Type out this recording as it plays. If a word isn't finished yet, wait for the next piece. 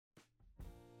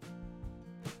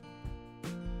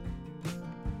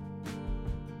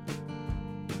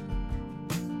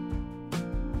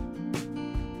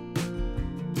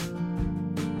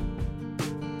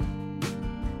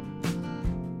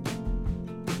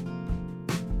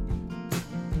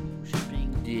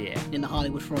in the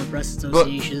Hollywood Foreign Press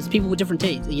Association. It's people with different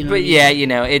tastes, you know. But yeah, you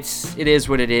know, it is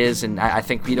what it is, and I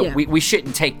think we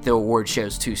shouldn't take the award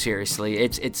shows too seriously.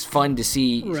 It's fun to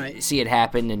see it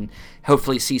happen, and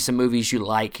hopefully see some movies you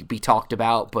like be talked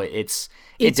about. But it's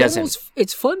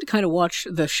fun to kind of watch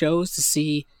the shows to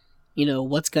see, you know,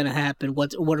 what's going to happen.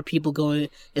 What are people going?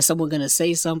 Is someone going to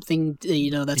say something,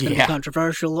 you know, that's going to be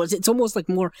controversial? It's almost like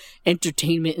more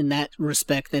entertainment in that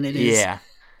respect than it is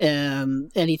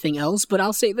anything else. But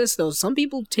I'll say this though: some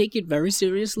people take it very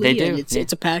seriously. They do. And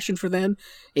it's a passion for them.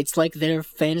 It's like their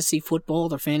fantasy football,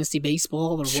 their fantasy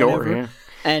baseball, or whatever. Yeah.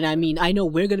 And I mean, I know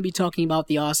we're going to be talking about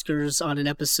the Oscars on an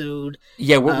episode.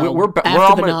 Yeah, we're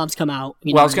after the noms come out.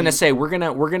 Well, I was going to say we're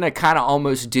gonna kind of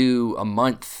almost do a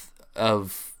month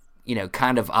of, you know,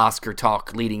 kind of Oscar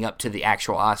talk leading up to the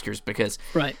actual Oscars, because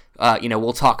you know,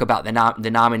 we'll talk about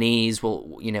the nominees.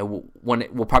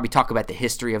 We'll probably talk about the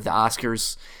history of the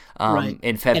Oscars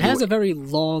in February. It has a very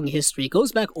long history. It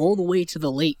goes back all the way to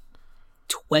the late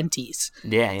 20s.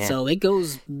 Yeah. So it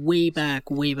goes way back.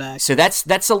 So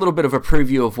that's a little bit of a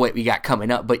preview of what we got coming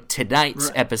up. But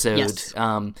tonight's episode,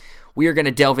 we are going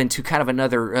to delve into kind of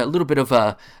a little bit of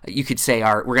a, you could say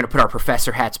we're going to put our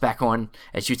professor hats back on,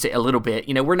 as you'd say, a little bit.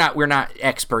 You know, we're not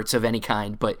experts of any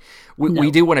kind, but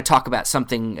we do want to talk about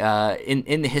something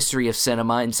in the history of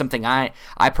cinema, and something I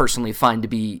personally find to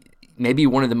be maybe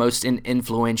one of the most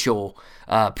influential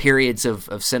periods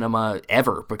of cinema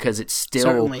ever, because it's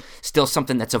still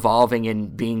something that's evolving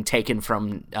and being taken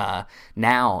from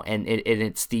now, and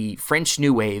it's the French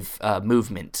New Wave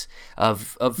movement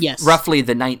of roughly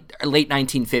the late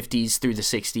 1950s through the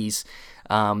 60s,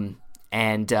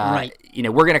 you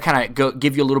know, we're going to kind of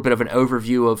give you a little bit of an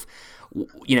overview of,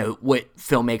 you know, what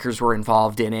filmmakers were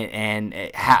involved in it, and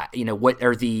how, you know, what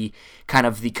are the kind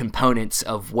of the components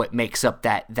of what makes up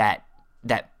that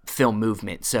film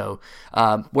movement. So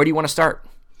where do you want to start?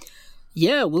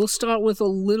 Yeah, we'll start with a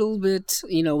little bit,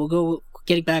 you know, we'll go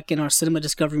getting back in our cinema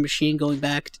discovery machine, going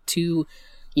back to,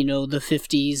 you know, the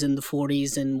 50s and the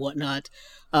 40s and whatnot.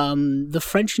 The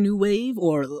French New Wave,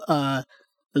 or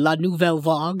La Nouvelle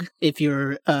Vague, if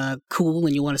you're cool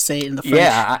and you want to say it in the French.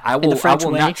 Yeah, I will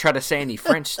not try to say any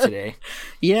French today.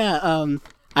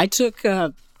 I took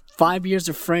 5 years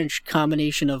of French,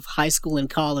 combination of high school and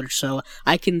college, so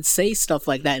I can say stuff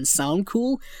like that and sound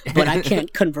cool, but I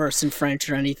can't converse in French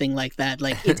or anything like that.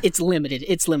 Like, it's limited.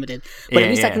 But at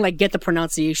least I can, like, get the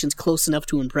pronunciations close enough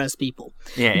to impress people.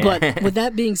 But with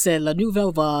that being said, La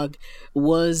Nouvelle Vague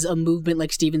was a movement,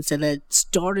 like Steven said, that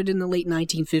started in the late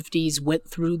 1950s, went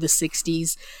through the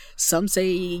 60s. Some say,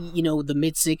 you know, the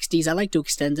mid-60s. I like to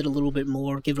extend it a little bit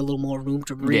more, give it a little more room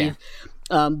to breathe.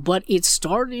 But it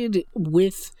started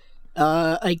with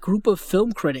a group of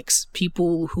film critics,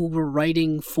 people who were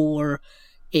writing for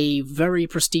a very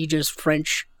prestigious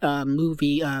French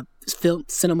film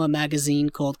cinema magazine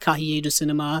called Cahiers du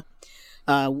Cinéma,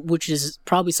 which is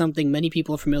probably something many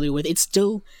people are familiar with. It's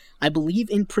still, I believe,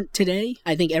 in print today.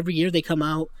 I think every year they come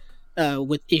out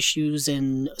with issues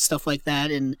and stuff like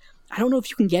that, and I don't know if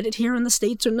you can get it here in the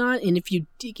States or not, and if you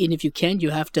can, you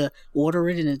have to order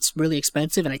it, and it's really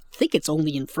expensive, and I think it's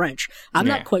only in French. I'm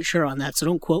not quite sure on that, so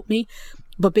don't quote me.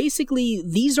 But basically,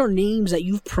 these are names that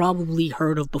you've probably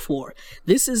heard of before.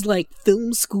 This is like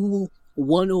film school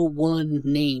 101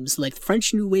 names. Like,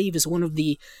 French New Wave is one of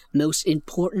the most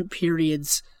important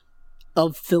periods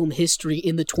of film history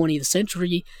in the 20th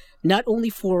century, not only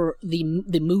for the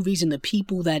movies and the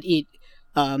people that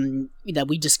that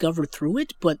we discovered through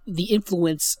it, but the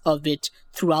influence of it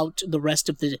throughout the rest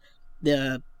of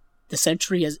the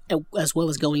century, as well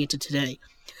as going into today.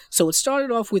 So it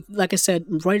started off with, like I said,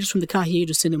 writers from the Cahiers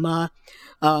du Cinéma,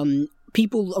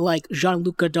 people like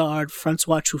Jean-Luc Godard,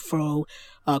 Francois Truffaut,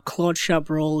 Claude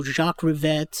Chabrol, Jacques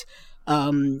Rivette,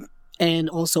 and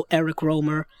also Eric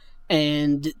Romer.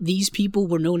 And these people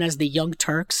were known as the Young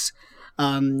Turks,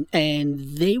 and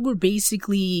they were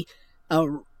basically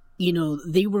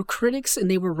they were critics,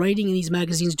 and they were writing in these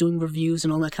magazines, doing reviews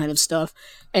and all that kind of stuff.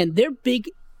 And their big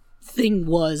thing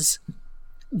was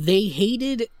they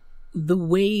hated the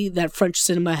way that French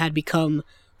cinema had become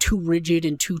too rigid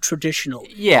and too traditional.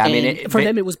 Yeah, I mean, for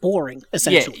them it was boring,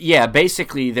 essentially. Yeah,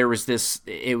 basically there was this.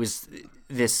 It was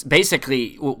this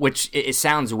basically, which it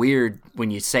sounds weird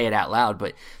when you say it out loud,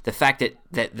 but the fact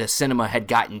that the cinema had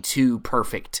gotten too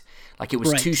perfect. Like, it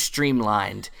was too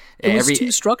streamlined. It was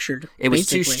too structured. It was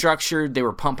too structured. They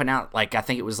were pumping out, like, I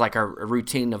think it was like a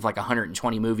routine of like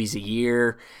 120 movies a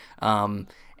year. And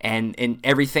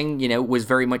everything, you know, was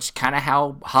very much kind of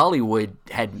how Hollywood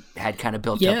had kind of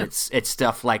built up its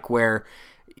stuff, like, where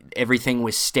everything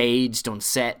was staged on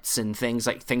sets and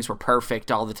things were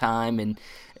perfect all the time, and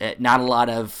not a lot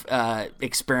of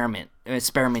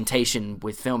experimentation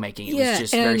with filmmaking. It was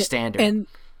just very standard.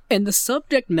 And the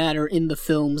subject matter in the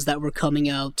films that were coming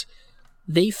out,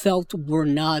 they felt were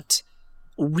not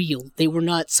real. They were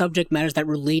not subject matters that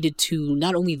related to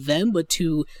not only them, but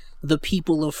to the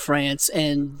people of France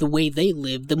and the way they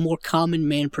lived, the more common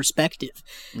man perspective.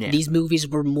 Yeah. These movies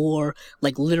were more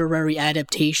like literary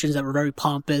adaptations that were very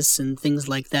pompous and things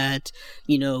like that,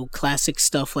 classic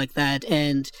stuff like that.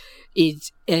 And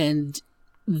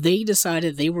they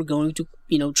decided they were going to,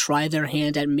 try their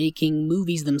hand at making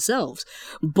movies themselves.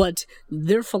 But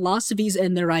their philosophies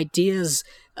and their ideas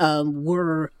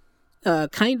were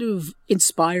kind of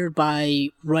inspired by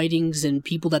writings and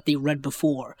people that they read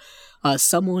before.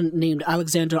 Someone named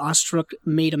Alexander Ostruk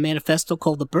made a manifesto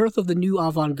called The Birth of the New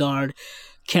Avant-Garde,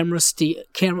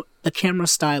 the Camera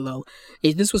Stylo.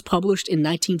 This was published in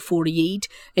 1948,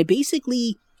 and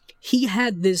basically he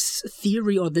had this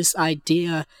theory or this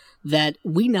idea that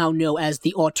we now know as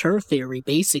the auteur theory,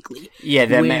 basically.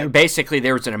 Yeah, basically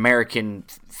there was an American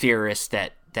theorist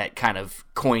that kind of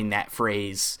coined that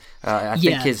phrase. I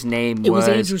think his name was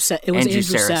Andrew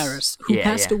Sarris, who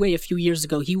passed away a few years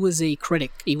ago. He was a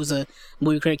critic. He was a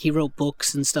movie critic. He wrote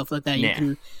books and stuff like that.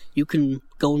 You can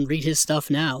go and read his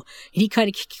stuff now. He kind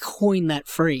of coined that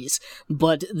phrase,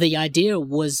 but the idea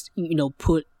was,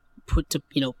 put to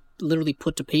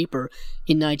paper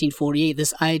in 1948.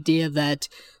 This idea that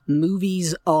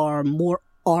movies are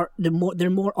they're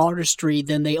more artistry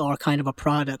than they are kind of a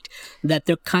product, that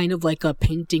they're kind of like a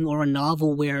painting or a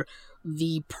novel where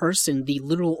the person, the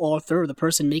literal author, the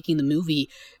person making the movie,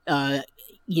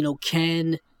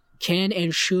 can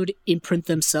and should imprint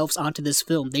themselves onto this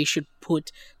film. They should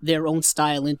put their own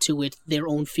style into it, their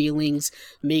own feelings,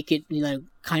 make it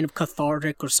kind of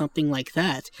cathartic or something like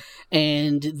that.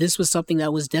 And this was something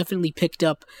that was definitely picked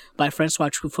up by Francois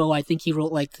Truffaut. I think he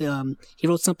wrote he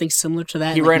wrote something similar to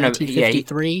that in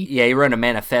 1953. He wrote a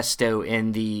manifesto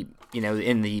in the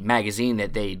magazine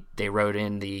that they wrote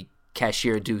in, the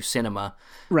Cashier du Cinema.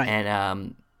 Right.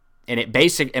 And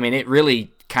it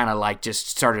really kind of just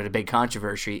started a big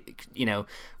controversy,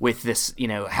 with this,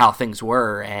 how things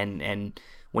were. And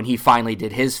when he finally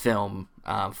did his film,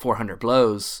 400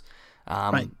 Blows,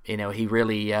 right. He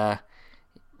really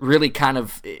kind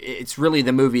of, it's really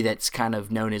the movie that's kind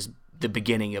of known as the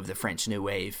beginning of the French New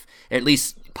Wave, at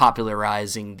least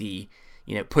popularizing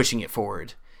pushing it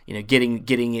forward, getting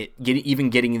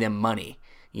them money,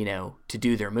 to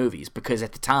do their movies, because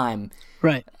at the time,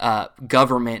 right,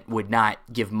 government would not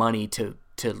give money to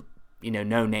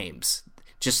no names,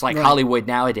 just like right. Hollywood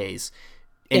nowadays.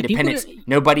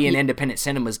 Nobody in independent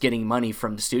cinema is getting money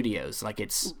from the studios.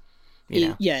 It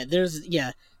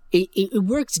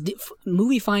works.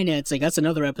 Movie financing, that's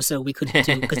another episode we could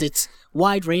do, because it's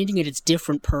wide ranging and it's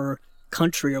different per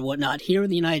country or whatnot. Here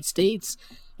in the United States,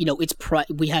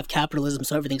 we have capitalism,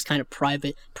 so everything's kind of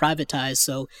privatized.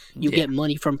 So you get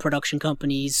money from production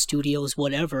companies, studios,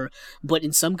 whatever. But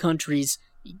in some countries,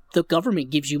 the government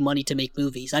gives you money to make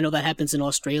movies. I know that happens in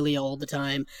Australia all the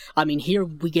time. I mean, here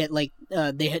we get they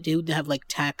do have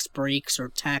tax breaks or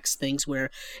tax things where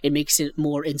it makes it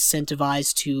more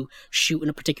incentivized to shoot in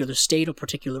a particular state or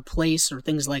particular place or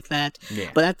things like that. Yeah.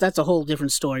 But that's a whole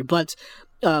different story. But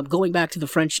going back to the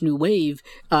French New Wave,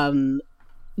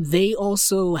 they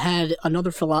also had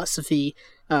another philosophy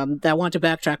that I want to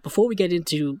backtrack. Before we get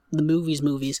into the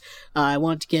movies, I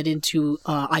want to get into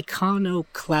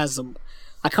iconoclasm.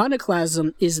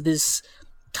 Iconoclasm is this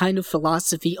kind of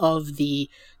philosophy of the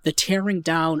tearing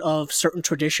down of certain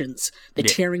traditions, the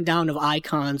tearing down of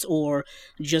icons, or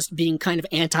just being kind of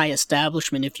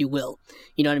anti-establishment, if you will.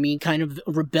 You know what I mean? Kind of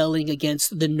rebelling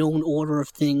against the known order of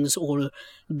things or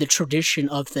the tradition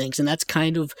of things. And that's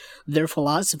kind of their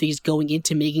philosophies going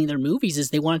into making their movies, is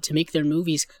they wanted to make their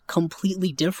movies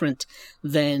completely different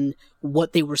than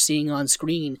what they were seeing on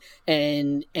screen.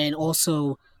 And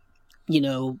also,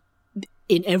 in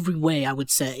every way, I would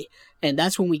say. And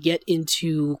that's when we get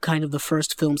into kind of the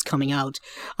first films coming out.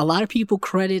 A lot of people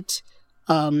credit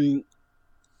Chabrol's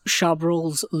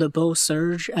Le Beau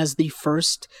Serge as the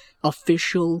first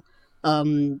official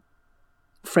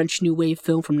French New Wave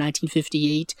film from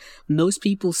 1958. Most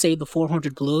people say The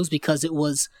 400 Blows because it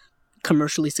was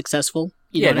commercially successful.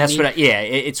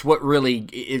 It's what really,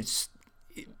 it's,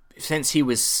 since he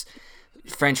was,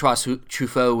 Francois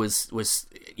Truffaut was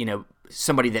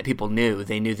somebody that people knew.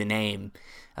 They knew the name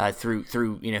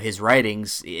through his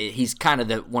writings. He's kind of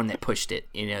the one that pushed it.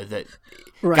 That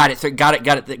right.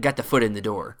 got the foot in the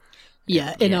door.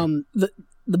 Yeah, and the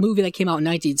movie that came out in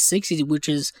 1960, which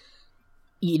is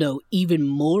even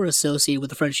more associated with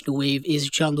the French New Wave is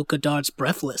Jean-Luc Godard's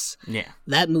Breathless. Yeah.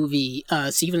 That movie,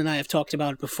 Steven and I have talked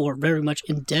about it before very much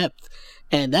in depth,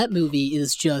 and that movie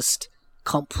is just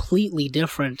completely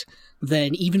different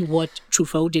than even what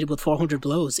Truffaut did with 400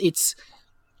 Blows. It's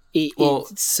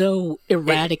so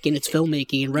erratic in its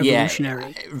filmmaking and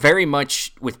revolutionary. Yeah, very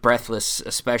much with Breathless,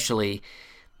 especially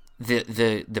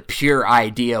the pure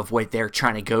idea of what they're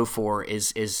trying to go for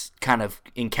is kind of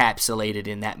encapsulated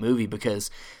in that movie, because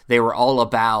they were all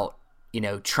about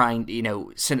trying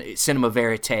cinema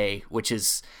verite, which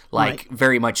is like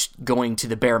very much going to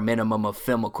the bare minimum of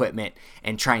film equipment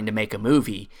and trying to make a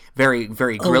movie very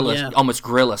guerrilla, almost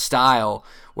guerrilla style,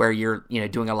 where you're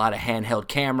doing a lot of handheld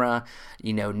camera,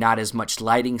 not as much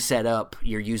lighting setup,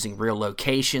 you're using real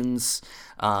locations,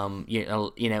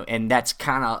 and that's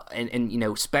kind of and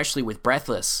especially with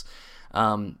Breathless,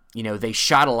 they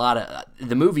shot a lot of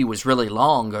the movie was really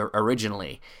long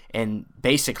originally, and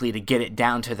basically to get it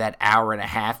down to that hour and a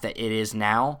half that it is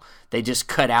now, they just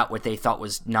cut out what they thought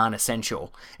was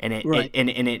non-essential, and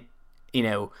it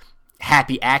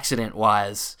happy accident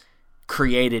wise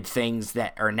created things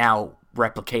that are now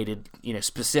replicated,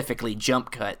 specifically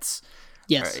jump cuts.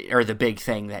 Yes. Are the big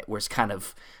thing that was kind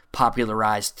of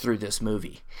popularized through this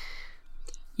movie.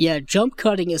 Yeah, jump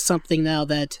cutting is something now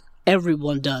that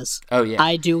everyone does. Oh yeah,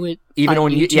 I do it even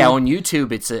on YouTube. Yeah, on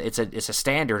YouTube, it's a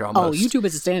standard almost. Oh, YouTube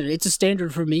is a standard. It's a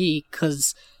standard for me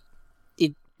because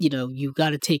you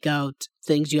got to take out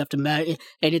things you have to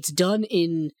and it's done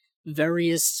in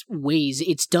various ways.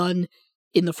 It's done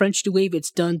in the French New Wave.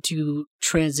 It's done to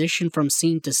transition from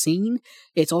scene to scene.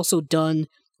 It's also done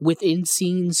within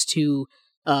scenes to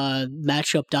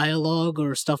match up dialogue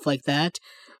or stuff like that.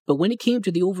 But when it came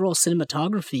to the overall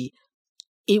cinematography,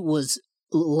 it was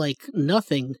like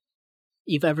nothing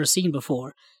you've ever seen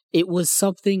before. It was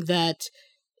something that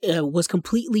was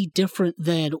completely different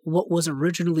than what was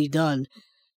originally done.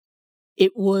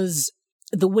 It was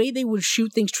the way they would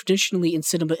shoot things traditionally in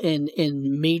cinema,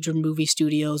 in major movie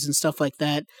studios and stuff like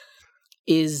that,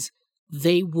 is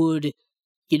they would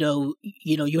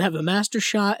you have a master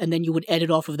shot, and then you would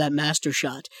edit off of that master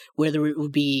shot, whether it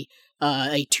would be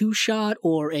a 2-shot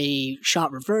or a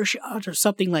shot reverse shot or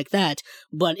something like that.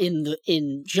 But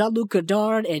in Jean-Luc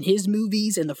Godard and his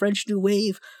movies and the French New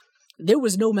Wave, there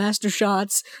was no master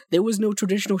shots, there was no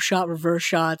traditional shot reverse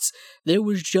shots, there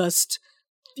was just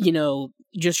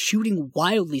shooting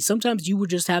wildly. Sometimes you would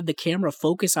just have the camera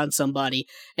focus on somebody,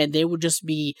 and there would just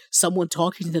be someone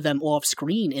talking to them off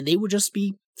screen, and they would just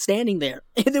be standing there,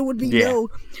 and there would be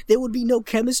no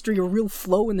chemistry or real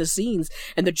flow in the scenes.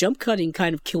 And the jump cutting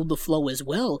kind of killed the flow as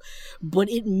well, but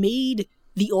it made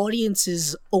the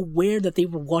audiences aware that they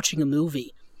were watching a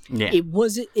movie. Yeah.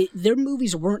 Their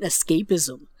movies weren't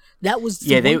escapism. That was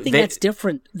the one thing that's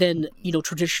different than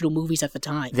traditional movies at the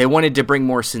time. They wanted to bring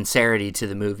more sincerity to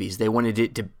the movies. They wanted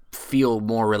it to feel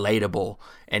more relatable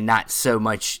and not so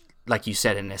much, like you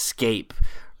said, an escape.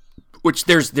 Which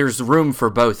there's room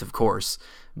for both, of course.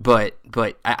 But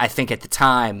I think at the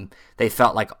time they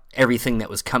felt like everything that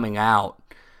was coming out,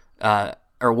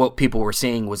 or what people were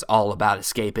seeing, was all about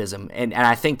escapism. And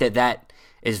I think that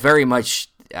is very much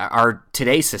our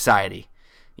today's society.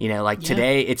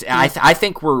 Today, it's I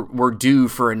think we're due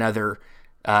for another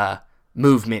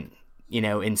movement,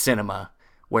 in cinema,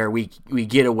 where we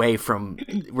get away from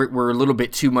we're a little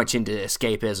bit too much into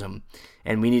escapism,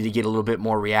 and we need to get a little bit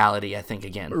more reality, I think,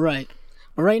 again. Right.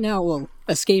 Right now,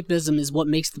 escapism is what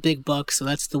makes the big bucks, so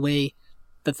that's the way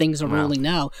the things are rolling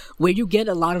now. Where you get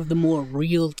a lot of the more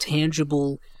real,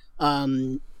 tangible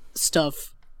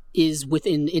stuff is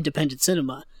within independent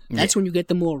cinema. That's when you get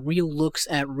the more real looks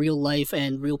at real life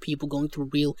and real people going through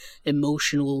real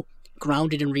emotional,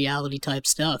 grounded in reality type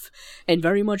stuff. And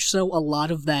very much so, a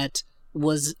lot of that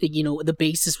was, the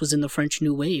basis was in the French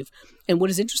New Wave. And what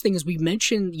is interesting is we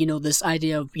mentioned, this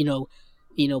idea of,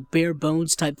 bare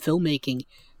bones type filmmaking.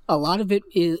 A lot of it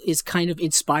is kind of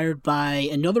inspired by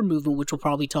another movement, which we'll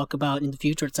probably talk about in the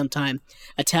future at some time,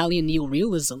 Italian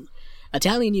neorealism.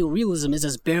 Italian neorealism is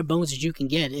as bare bones as you can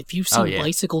get. If you've seen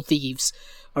Bicycle Thieves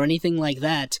or anything like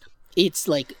that, it's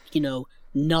like,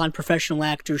 non-professional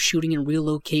actors shooting in real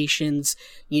locations,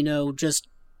 just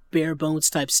bare bones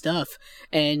type stuff.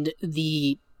 And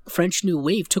the French New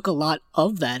Wave took a lot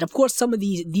of that. Of course, some of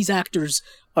these actors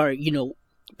are,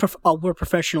 were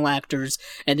professional actors,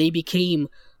 and they became,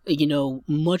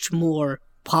 much more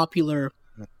popular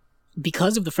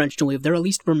because of the French New Wave. They're at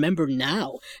least remembered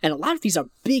now. And a lot of these are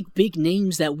big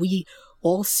names that we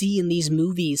all see in these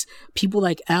movies. People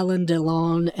like Alain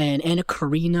Delon and Anna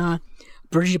Karina,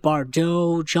 Brigitte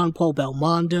Bardot, Jean-Paul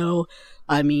Belmondo.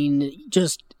 I mean,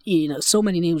 just, so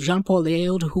many names. Jean-Paul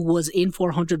Léaud, who was in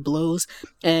 400 Blows,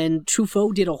 and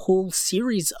Truffaut did a whole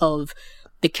series of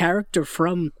the character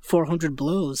from 400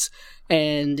 Blows,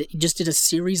 and just did a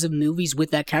series of movies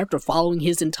with that character following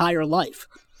his entire life.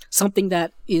 Something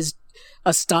that is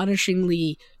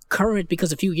astonishingly current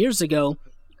because a few years ago,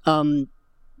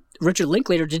 Richard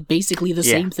Linklater did basically the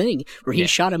same thing, where he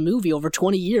shot a movie over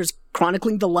 20 years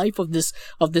chronicling the life of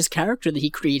this character that he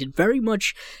created, very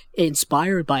much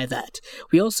inspired by that.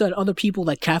 We also had other people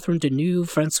like Catherine Deneuve,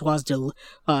 Françoise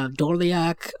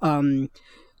d'Orléac,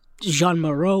 Jean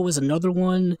Moreau was another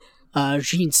one,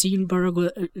 Gene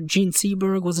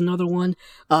Seberg was another one,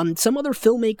 some other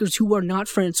filmmakers who are not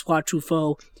Francois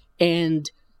Truffaut, and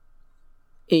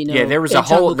there was a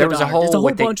whole There's a whole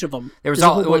bunch of them. There was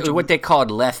what they called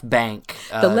left bank.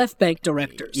 The left bank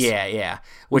directors.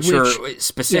 Which were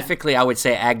specifically, I would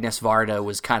say Agnes Varda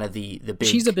was kind of the big.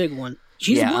 She's a big one.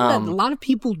 She's one that a lot of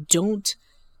people don't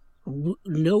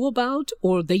know about,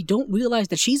 or they don't realize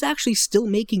that she's actually still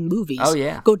making movies. Oh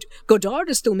yeah, Godard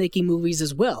is still making movies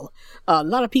as well. A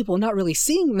lot of people are not really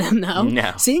seeing him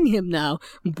now,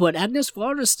 but Agnes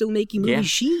Varda is still making movies.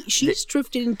 She's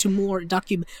drifted into more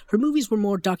her movies were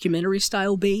more documentary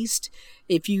style based.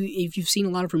 If you've seen a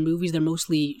lot of her movies, they're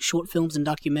mostly short films and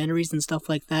documentaries and stuff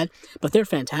like that, but they're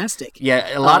fantastic.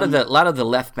 Yeah, a lot of the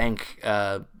left bank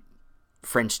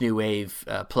French New Wave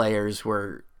players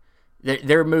were.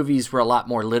 Their movies were a lot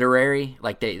more literary,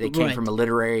 like they came from a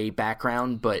literary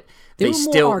background, but they were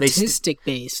still more artistic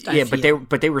based.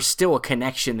 But they were still a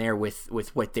connection there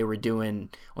with what they were doing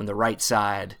on the right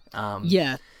side.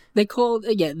 They called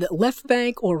the left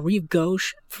bank or rive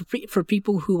gauche for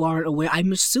people who aren't aware.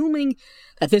 I'm assuming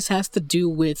that this has to do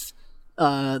with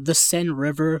the Seine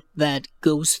River that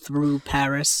goes through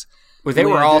Paris. Well, they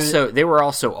were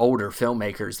also older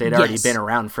filmmakers. They'd already been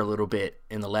around for a little bit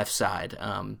in the left side.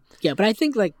 But I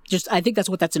think I think that's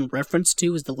what that's in reference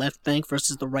to, is the left bank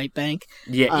versus the right bank.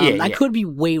 I could be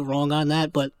way wrong on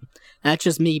that, but that's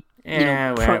just me,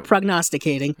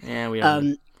 prognosticating.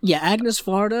 Agnes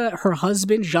Varda, her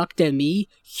husband Jacques Demy,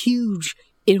 huge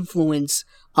influence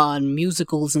on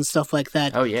musicals and stuff like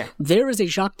that. Oh yeah, there is a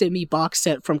Jacques Demy box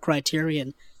set from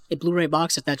Criterion. A Blu-ray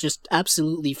box set that's just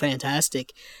absolutely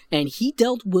fantastic. And he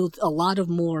dealt with a lot of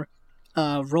more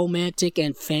romantic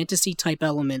and fantasy type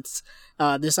elements.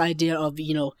 This idea of,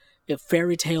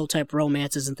 fairy tale type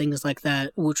romances and things like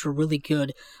that, which were really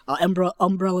good.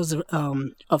 Umbrellas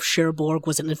of Cherbourg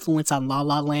was an influence on La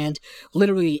La Land.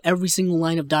 Literally every single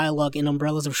line of dialogue in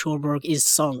Umbrellas of Cherbourg is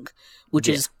sung, which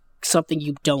is something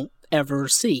you don't ever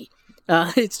see.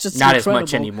 It's just not incredible.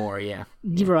 As much anymore, yeah.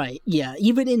 Right, yeah.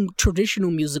 Even in traditional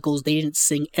musicals, they didn't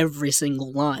sing every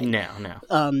single line.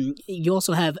 No. You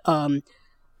also have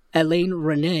Alain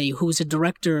Resnais, who's a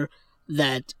director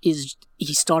that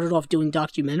he started off doing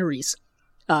documentaries.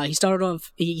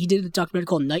 He did a documentary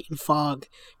called Night and Fog,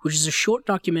 which is a short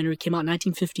documentary, came out in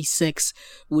 1956,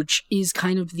 which is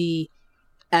kind of the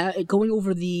going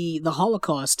over the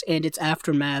Holocaust and its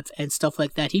aftermath and stuff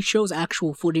like that. He shows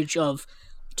actual footage of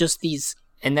just these,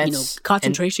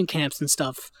 concentration camps and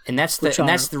stuff. And that's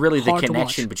really the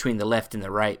connection between the left and the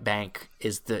right bank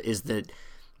is the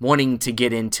wanting to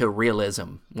get into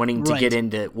realism, wanting to get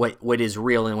into what is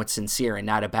real and what's sincere, and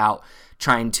not about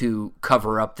trying to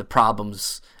cover up the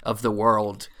problems of the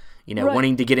world.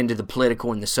 Wanting to get into the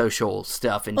political and the social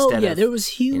stuff instead of... there was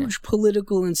huge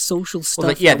political and social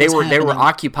stuff. They were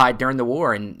occupied during the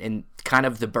war, and kind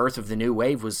of the birth of the new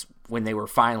wave was when they were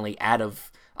finally out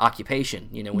of occupation,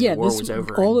 when the war was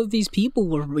over. All of these people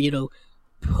were,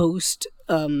 post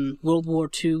World War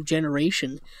II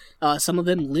generation. Some of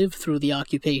them lived through the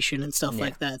occupation and stuff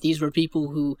like that. These were people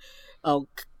who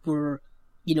were,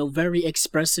 very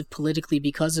expressive politically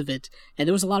because of it. And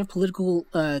there was a lot of political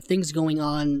things going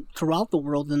on throughout the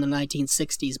world in the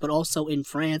 1960s, but also in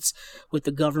France with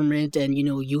the government and,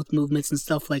 youth movements and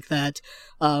stuff like that.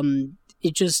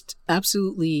 It just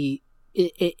absolutely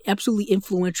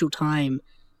influential time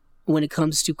when it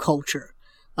comes to culture.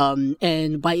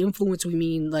 And by influence, we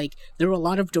mean, there were a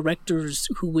lot of directors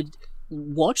who would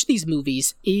watch these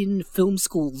movies in film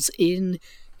schools, in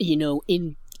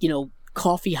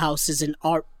coffee houses and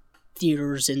art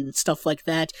theaters and stuff like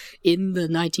that in the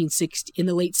late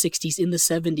 60s, in the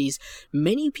 70s.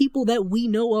 Many people that we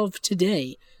know of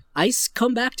today, I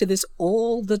come back to this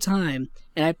all the time,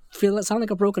 and I feel it sound like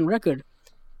a broken record.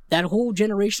 That whole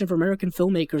generation of American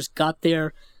filmmakers got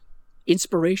their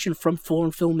inspiration from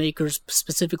foreign filmmakers,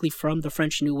 specifically from the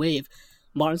French New Wave.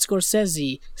 Martin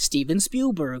Scorsese, Steven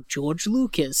Spielberg, George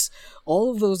Lucas,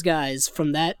 all of those guys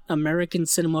from that American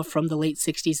cinema from the late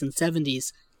 60s and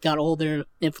 70s got all their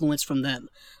influence from them.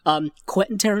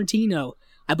 Quentin Tarantino,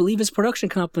 I believe his production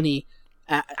company,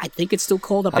 I think it's still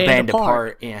called A Band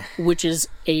Apart, yeah. which is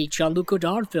a Jean-Luc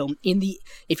Godard film.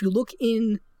 If you look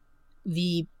in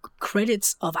the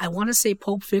credits of, I want to say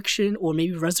Pulp Fiction or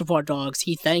maybe Reservoir Dogs,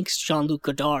 he thanks Jean-Luc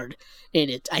Godard in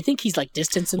it. I think he's like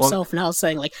distanced himself now,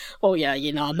 saying like, "Oh yeah,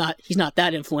 he's not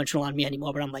that influential on me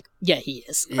anymore." But I'm like, yeah, he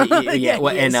is. Yeah,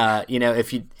 well, and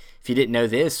if you didn't know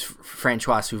this,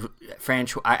 Francois,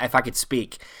 if I could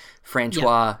speak,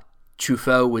 Francois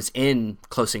Truffaut was in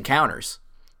Close Encounters.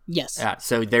 Yes.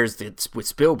 So there's with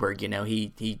Spielberg,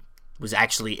 he was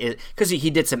actually, because he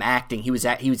did some acting.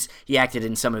 He acted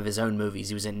in some of his own movies.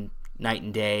 He was in Night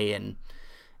and Day and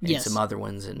some other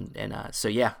ones, and so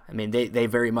yeah, I mean they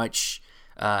very much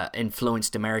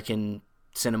influenced American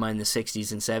cinema in the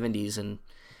 60s and 70s,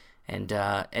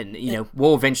 and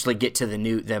we'll eventually get to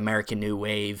the American New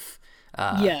Wave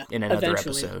in another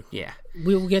episode. Yeah,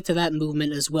 we'll get to that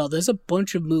movement as well. There's a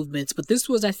bunch of movements, but this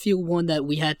was, I feel, one that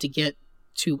we had to get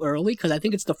to early because I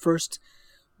think it's the first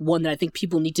one that I think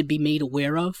people need to be made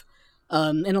aware of.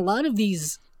 And a lot of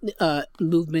these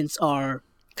movements are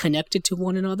connected to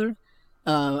one another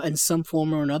in some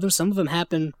form or another. Some of them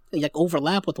happen, like,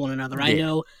 overlap with one another. Yeah. I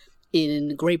know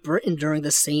in Great Britain during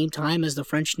the same time as the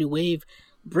French New Wave,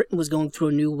 Britain was going through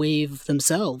a new wave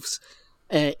themselves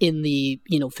in the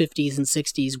 50s and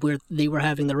 60s, where they were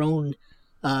having their own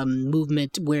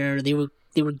movement where they were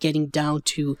getting down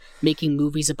to making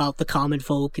movies about the common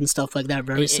folk and stuff like that,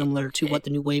 very similar to what the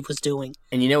New Wave was doing.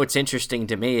 And what's interesting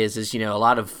to me is a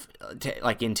lot of,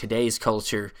 like in today's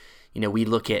culture, we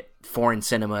look at foreign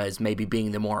cinema as maybe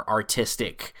being the more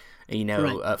artistic,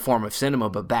 form of cinema.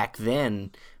 But back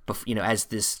then, as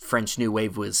this French New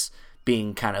Wave was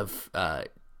being kind of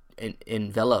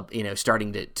enveloped,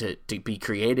 starting to be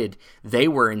created, they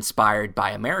were inspired by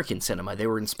American cinema. They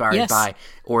were inspired by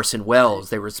Orson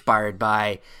Welles. They were inspired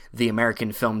by the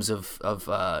American films of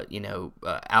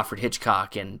Alfred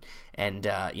Hitchcock and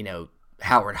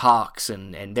Howard Hawks,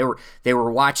 and they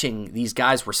were watching. These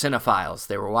guys were cinephiles.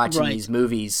 They were watching these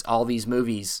movies, all these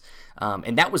movies,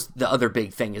 and that was the other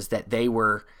big thing, is that they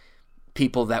were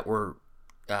people that were.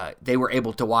 They were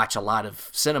able to watch a lot of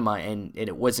cinema, and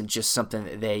it wasn't just something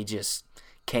that they just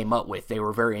came up with. They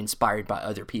were very inspired by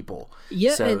other people.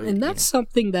 Yeah, so, and that's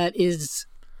something that is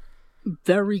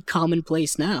very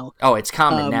commonplace now. Oh, it's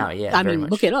common now, yeah. I mean,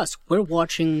 look at us. We're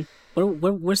watching, we're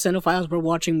cinephiles. We're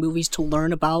watching movies to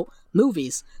learn about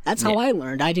movies. That's how I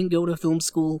learned. I didn't go to film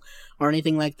school or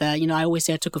anything like that. I always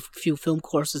say I took a few film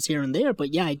courses here and there,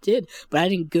 but yeah, I did. But I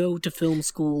didn't go to film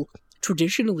school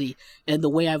traditionally, and the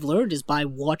way I've learned is by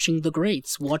watching the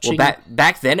greats. Well,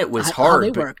 back then it was hard.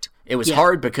 How they worked. It was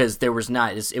hard because it wasn't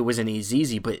as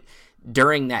easy. But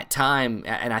during that time,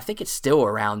 and I think it's still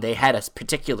around, they had a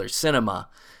particular cinema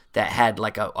that had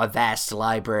like a vast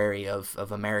library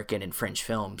of American and French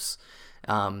films.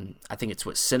 I think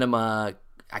it's cinema.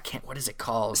 What is it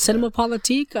called? Cinema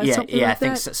Politique. I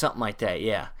think something like that.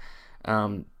 Yeah.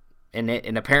 And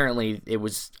apparently it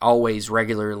was always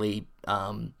regularly.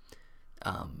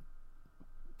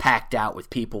 Packed out with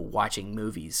people watching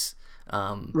movies.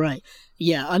 Right.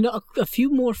 Yeah, I know a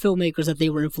few more filmmakers that they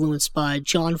were influenced by.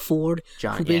 John Ford,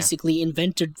 who basically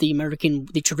invented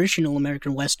the traditional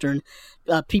American Western.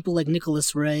 People like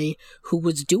Nicholas Ray, who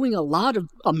was doing a lot of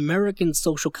American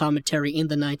social commentary in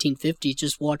the 1950s.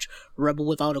 Just watch Rebel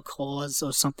Without a Cause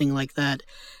or something like that.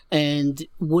 And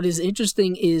what is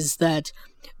interesting is that,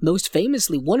 most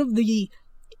famously, one of the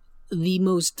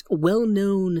most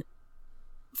well-known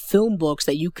film books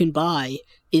that you can buy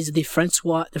is the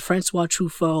Francois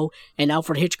Truffaut and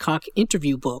Alfred Hitchcock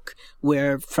interview book,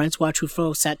 where Francois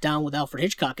Truffaut sat down with Alfred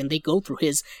Hitchcock and they go through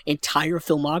his entire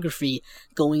filmography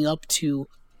going up to,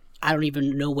 I don't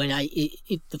even know when,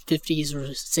 the 50s or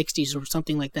 60s or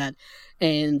something like that,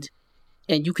 and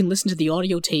you can listen to the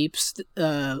audio tapes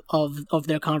of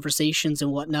their conversations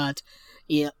and whatnot.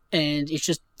 Yeah, and it's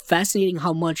just fascinating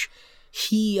how much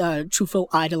Truffaut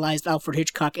idolized Alfred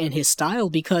Hitchcock and his style,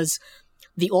 because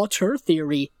the auteur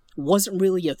theory wasn't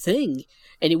really a thing,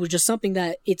 and it was just something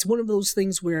that, it's one of those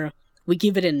things where we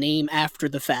give it a name after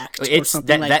the fact, or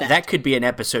something like that. That could be an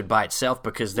episode by itself,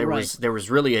 because there was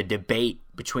really a debate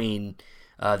between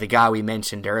the guy we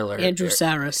mentioned earlier, Andrew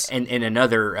Saris, and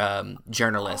another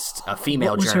journalist, a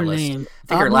female journalist. Her name? I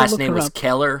think her last name was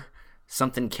Keller.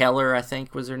 Something Keller, I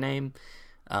think, was her name.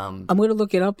 I'm going to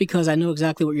look it up because I know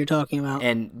exactly what you're talking about.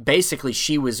 And basically,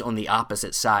 she was on the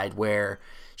opposite side, where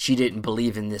she didn't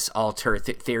believe in this auteur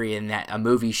theory and that a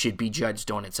movie should be judged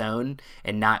on its own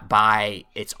and not by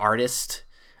its artist.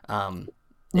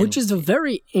 Which is a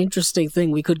very interesting thing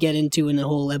we could get into in the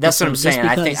whole episode. That's what I'm saying.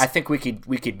 I think we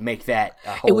could make that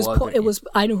a whole.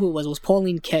 I know who it was. It was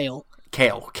Pauline Kael.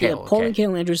 Yeah, Pauline Kael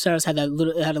and Andrew Sarris had a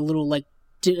little like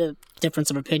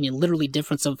difference of opinion, literally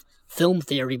difference of film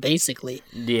theory, basically.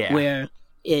 Yeah. Where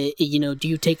do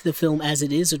you take the film as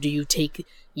it is, or do you take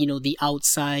the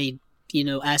outside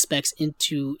aspects in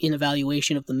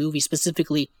evaluation of the movie,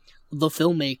 specifically the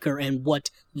filmmaker and what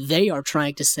they are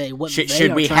trying to say,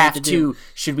 should we have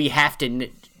to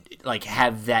like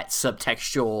have that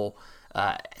subtextual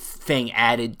thing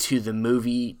added to the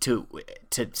movie to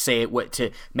say it to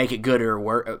make it good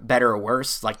or better or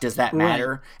worse? Like, does that matter?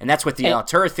 Right. And that's what the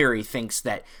auteur theory thinks,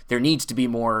 that there needs to be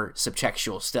more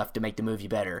subtextual stuff to make the movie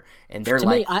better. And they're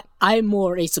me, I'm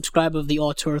more a subscriber of the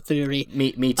auteur theory.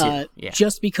 Me too. Yeah.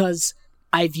 Just because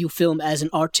I view film as an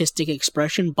artistic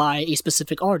expression by a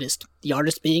specific artist. The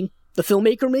artist being the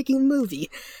filmmaker making the movie.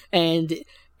 And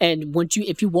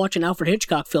if you watch an Alfred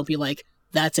Hitchcock film, you're like,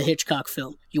 that's a Hitchcock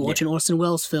film. You watch an Orson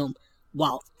Welles film,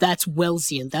 wow, that's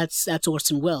Wellesian. That's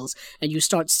Orson Welles. And you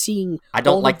start seeing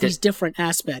these different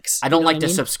aspects. I don't like to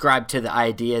subscribe to the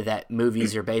idea that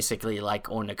movies are basically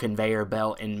like on a conveyor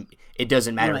belt and it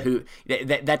doesn't matter who.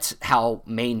 That's how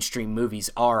mainstream movies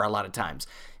are a lot of times.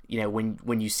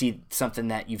 When you see something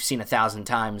that you've seen 1,000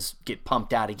 times get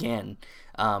pumped out again,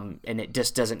 and it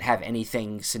just doesn't have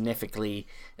anything significantly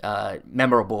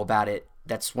memorable about it,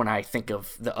 that's when I think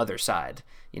of the other side.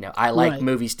 I like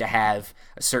movies to have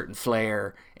a certain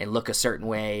flair and look a certain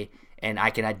way, and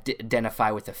I can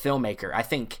identify with the filmmaker. I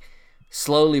think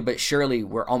slowly but surely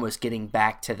we're almost getting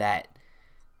back to that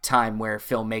time where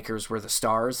filmmakers were the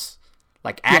stars.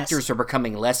 Like, actors are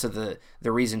becoming less of the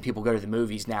reason people go to the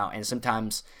movies now, and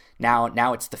sometimes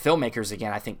now it's the filmmakers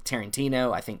again. I think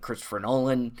Tarantino, I think Christopher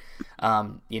Nolan,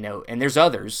 and there's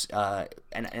others,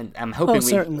 and I'm hoping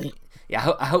certainly.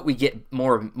 I hope we get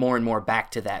more and more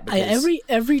back to that. Because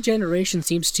every generation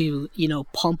seems to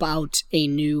pump out a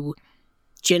new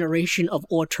generation of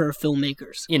auteur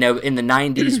filmmakers. In the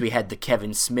 90s we had the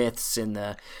Kevin Smiths and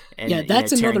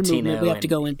that's another movement we have to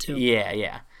go into.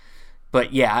 Yeah.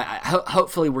 But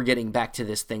hopefully we're getting back to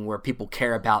this thing where people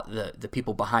care about the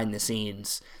people behind the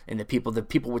scenes and the people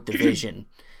with the vision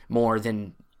more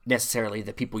than necessarily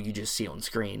the people you just see on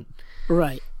screen.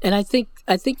 Right. And I think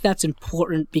that's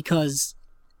important because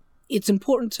it's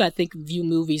important to, view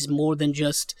movies more than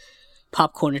just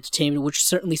popcorn entertainment, which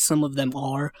certainly some of them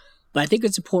are. But I think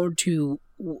it's important to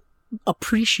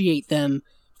appreciate them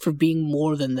for being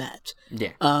more than that.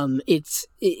 Yeah.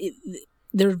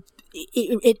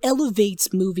 It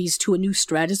elevates movies to a new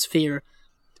stratosphere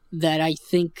that I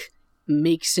think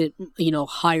makes it,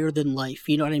 higher than life.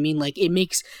 You know what I mean? Like, it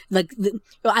makes,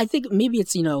 I think maybe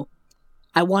it's,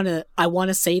 I want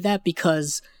to say that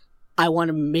because I want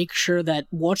to make sure that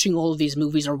watching all of these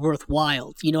movies are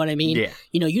worthwhile. You know what I mean? Yeah.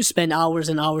 You spend hours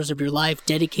and hours of your life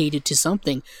dedicated to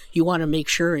something. You want to make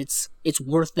sure it's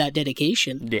worth that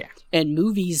dedication. Yeah. And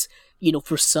movies,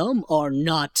 for some are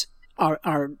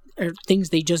things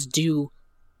they just do,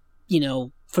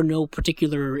 for no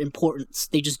particular importance.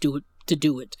 They just do it to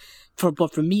do it.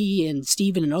 But for me and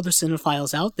Steven and other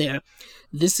cinephiles out there,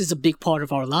 this is a big part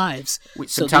of our lives.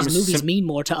 So these movies mean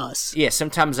more to us. Yeah,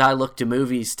 sometimes I look to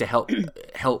movies to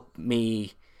help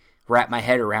me wrap my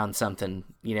head around something.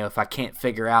 If I can't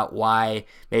figure out why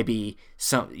maybe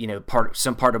some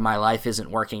part of my life isn't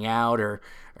working out, or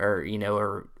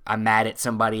I'm mad at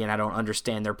somebody and I don't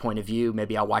understand their point of view,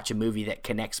 maybe I'll watch a movie that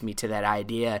connects me to that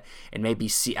idea and maybe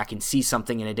I can see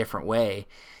something in a different way.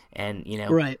 And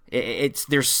right.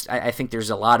 I think there's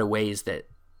a lot of ways that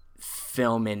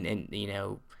film and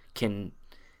can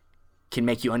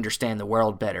make you understand the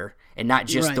world better, and not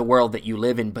just the world that you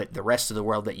live in, but the rest of the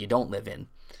world that you don't live in.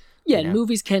 Yeah, and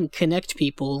movies can connect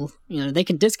people. They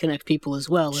can disconnect people as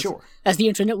well. Sure. As the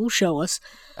internet will show us.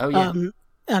 Oh yeah.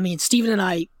 Steven and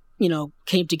I,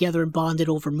 came together and bonded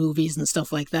over movies and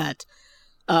stuff like that.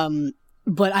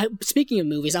 But speaking of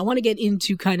movies, I want to get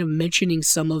into kind of mentioning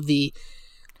some of the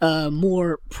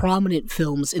more prominent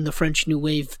films in the French New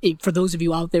Wave, for those of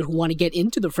you out there who want to get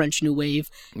into the French New Wave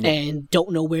and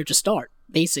don't know where to start,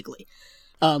 basically.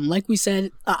 Like we said,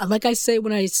 like I say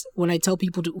when I tell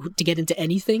people to get into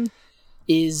anything,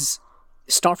 is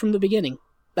start from the beginning.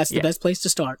 That's the best place to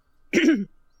start.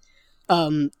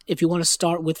 If you want to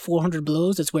start with 400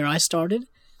 Blows, that's where I started,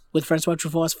 with Francois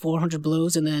Truffaut's 400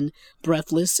 Blows, and then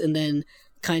Breathless, and then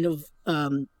kind of...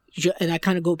 and I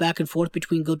kind of go back and forth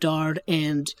between Godard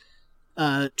and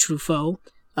Truffaut.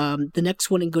 The next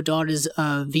one in Godard is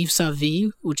Vive sa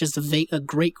vie, which is a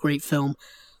great film.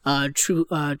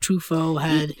 Truffaut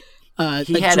had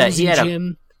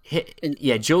Jim.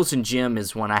 Jules and Jim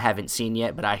is one I haven't seen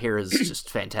yet, but I hear is just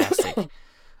fantastic.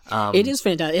 It is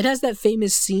fantastic. It has that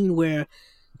famous scene where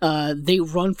they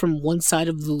run from one side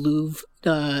of the Louvre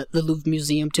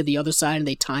Museum to the other side, and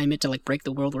they time it to like break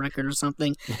the world record or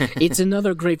something. It's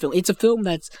another great film. It's a film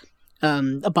that's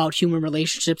about human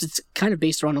relationships. It's kind of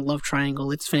based around a love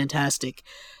triangle. It's fantastic.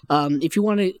 If you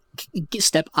want to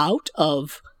step out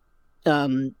of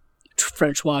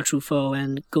Francois Truffaut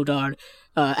and Godard,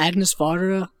 Agnes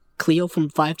Varda, Cleo from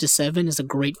 5 to 7 is a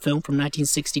great film from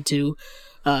 1962.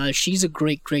 She's a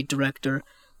great director.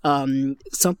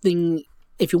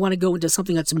 If you want to go into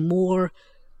something that's more,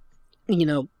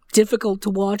 difficult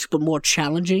to watch but more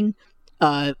challenging,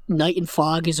 Night and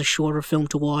Fog is a shorter film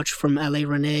to watch from Alain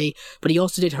Resnais, but he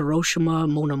also did Hiroshima,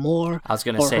 Mon Amour. I was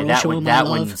going to say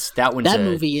that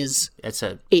movie is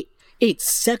it's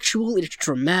sexual, it's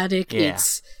dramatic,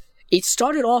 it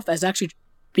started off as actually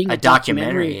being a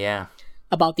documentary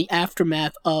about the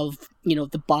aftermath of,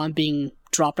 the bomb being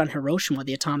dropped on Hiroshima,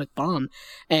 the atomic bomb.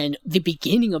 And the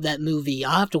beginning of that movie,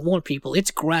 I have to warn people,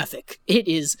 it's graphic. It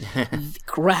is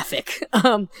graphic.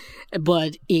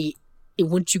 But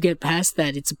once you get past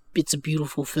that, it's a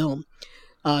beautiful film.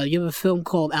 You have a film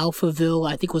called Alphaville,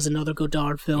 I think was another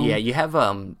Godard film. Yeah, you have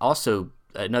also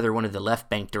another one of the Left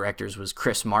Bank directors was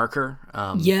Chris Marker.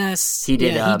 Yes. He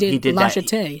did La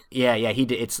Jetée. He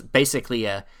did. It's basically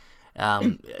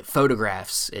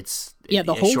photographs. It's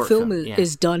the whole film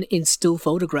is done in still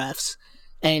photographs,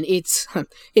 and it's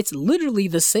literally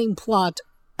the same plot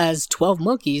as 12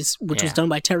 Monkeys, which was done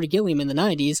by Terry Gilliam in the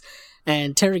 90s.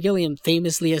 And Terry Gilliam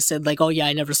famously has said, like, oh yeah,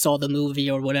 I never saw the movie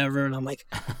or whatever. And I'm like,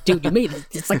 dude, you made it.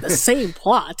 It's like the same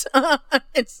plot.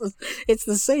 It's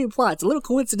the same plot. It's a little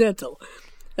coincidental.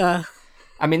 I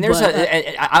mean, there's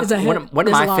one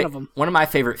of my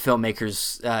favorite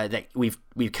filmmakers that we've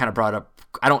kind of brought up.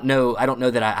 I don't know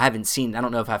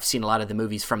if I've seen a lot of the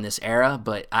movies from this era,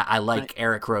 but I like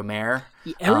Eric Rohmer.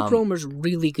 Eric Rohmer's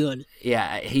really good.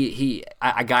 Yeah,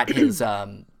 I got his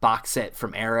box set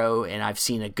from Arrow, and I've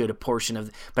seen a good portion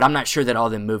of. But I'm not sure that all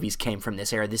the movies came from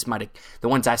this era. The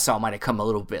ones I saw might have come a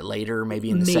little bit later, maybe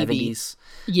in the 70s.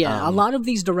 Yeah, a lot of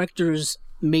these directors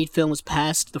made films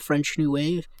past the French New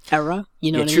Wave era.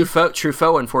 You know what I mean?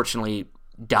 Truffaut unfortunately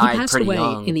died pretty young. He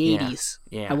passed away in the 80s.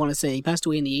 Yeah. I want to say he passed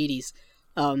away in the 80s.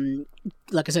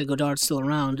 Like I said, Godard's still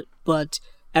around, but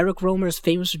Eric Rohmer is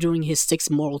famous for doing his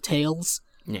 6 Moral Tales,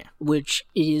 which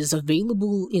is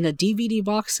available in a DVD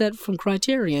box set from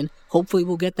Criterion. Hopefully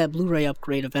we'll get that Blu-ray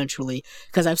upgrade eventually,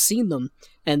 because I've seen them,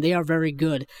 and they are very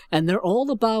good. And they're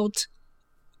all about,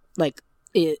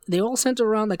 they all center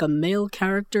around, like, a male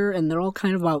character, and they're all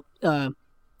kind of about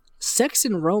sex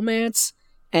and romance,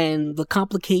 and the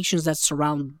complications that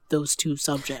surround those two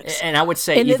subjects. And I would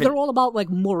say they're all about, like,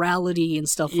 morality and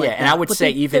stuff like that. Yeah, and I would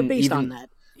say they're based on that.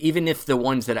 Even if the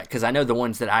ones because I know the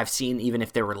ones that I've seen, even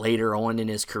if they were later on in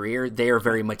his career, they are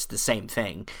very much the same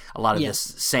thing. A lot of the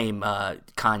same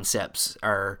concepts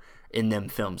are in them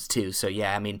films too. So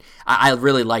yeah, I mean, I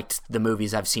really liked the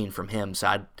movies I've seen from him. So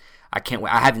I can't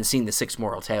wait. I haven't seen the 6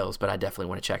 Moral Tales, but I definitely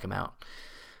want to check them out.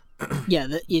 Yeah,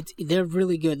 they're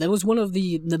really good. That was one of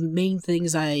the main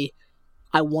things I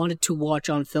wanted to watch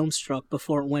on Filmstruck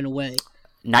before it went away.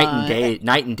 Night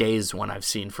and Day is one I've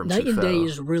seen from Night Truffaut, and Day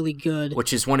is really good.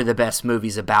 Which is one of the best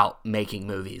movies about making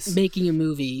movies. Making a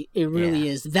movie, it really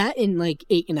is. That in like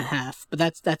 8.5, but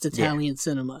that's Italian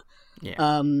cinema.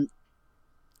 Yeah.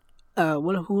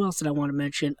 Who else did I want to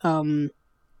mention? I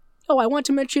want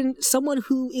to mention someone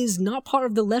who is not part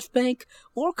of the Left Bank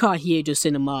or Cahiers du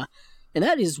Cinéma, and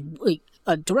that is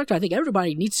a director I think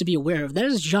everybody needs to be aware of. That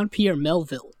is Jean-Pierre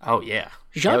Melville. Oh, yeah.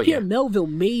 Jean-Pierre Melville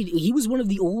he was one of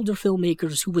the older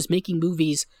filmmakers who was making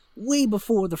movies way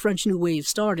before the French New Wave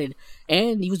started,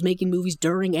 and he was making movies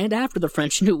during and after the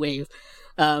French New Wave.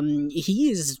 He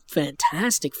is a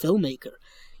fantastic filmmaker.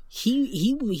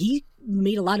 He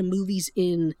made a lot of movies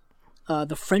in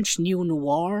the French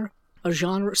neo-noir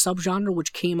subgenre,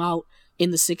 which came out in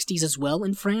the 60s as well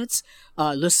in France.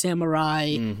 Le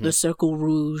Samurai, Le Cercle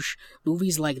Rouge,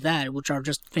 movies like that, which are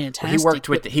just fantastic.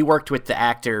 He worked with the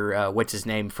actor, what's his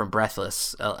name, from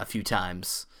Breathless a few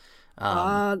times.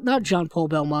 Not Jean-Paul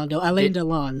Belmondo, Alain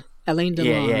Delon.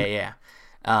 Yeah.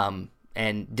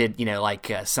 And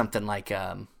did, something like...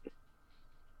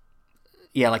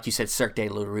 like you said, Cirque de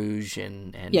la Rouge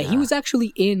and he was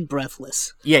actually in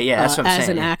Breathless. Yeah, that's what I'm saying. As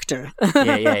an actor.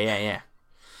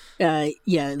 Yeah.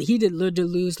 He did Le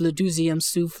Deleuze, Le Deuxième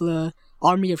Souffle,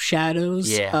 Army of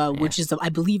Shadows, which is, I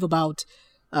believe, about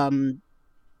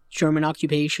German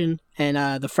occupation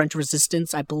and the French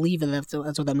resistance. I believe that's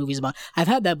what that movie's about. I've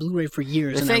had that Blu-ray for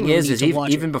years. The thing is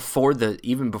even before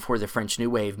the French New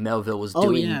Wave, Melville was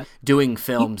doing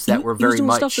films that were very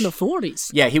much stuff in the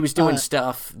 40s. Yeah, he was doing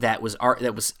stuff that was art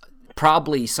that was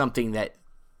probably something that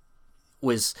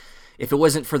was, if it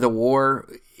wasn't for the war,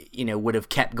 would have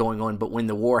kept going on. But when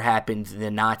the war happened, the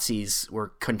Nazis were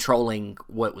controlling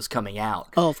what was coming out.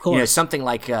 Oh, of course. Something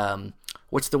like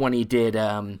what's the one he did?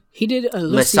 He did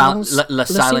Le Silence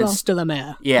de la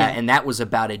Mer. Yeah, and that was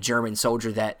about a German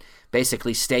soldier that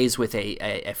basically stays with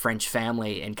a French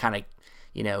family and kind of,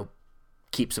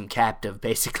 keeps them captive,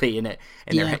 basically.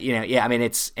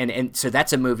 So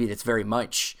that's a movie that's very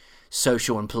much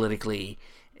social and politically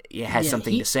has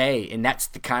something to say, and that's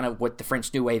the kind of what the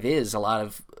French New Wave is. A lot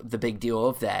of the big deal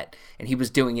of that, and he was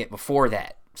doing it before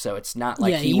that, so it's not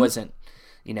like he wasn't,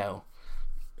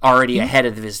 already ahead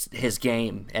of his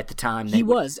game at the time. He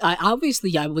was. I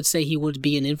would say he would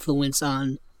be an influence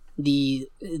on the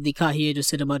Cahiers du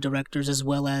Cinema directors as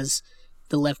well as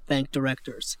the Left Bank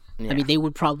directors. Yeah. I mean, they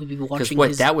would probably be watching his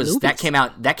movies. That came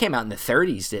out in the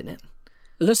 30s, didn't it?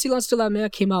 Le Silence de la Mer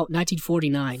came out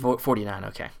 1949. 49,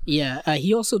 okay. Yeah,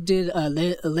 he also did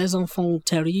Les Enfants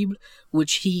Terribles,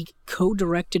 which he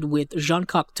co-directed with Jean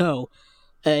Cocteau,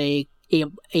 a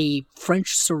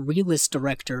French surrealist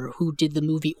director who did the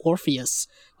movie Orpheus,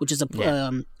 which is a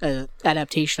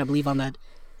adaptation, I believe, on that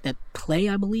play,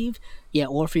 I believe. Yeah,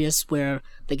 Orpheus, where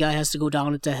the guy has to go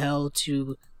down into hell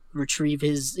to retrieve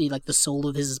the soul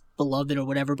of his beloved or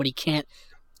whatever, but he can't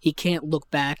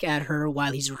look back at her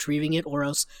while he's retrieving it, or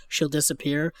else she'll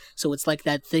disappear. So it's like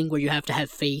that thing where you have to have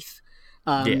faith.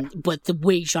 But the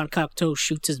way Jean Cocteau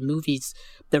shoots his movies,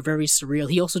 they're very surreal.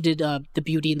 He also did the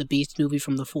Beauty and the Beast movie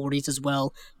from the 40s as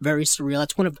well. Very surreal.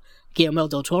 That's one of Guillermo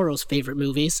del Toro's favorite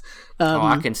movies.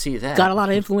 I can see that. Got a lot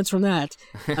of influence from that.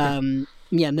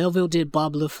 Melville did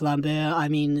Bob Le Flambert. I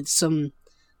mean, some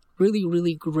really,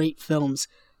 really great films.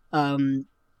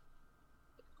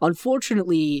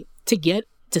 Unfortunately,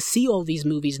 to see all these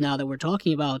movies now that we're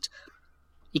talking about,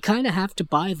 you kind of have to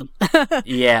buy them.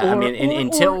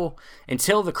 Until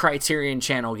the Criterion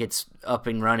channel gets up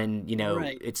and running,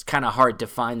 right. It's kind of hard to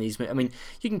find these. I mean,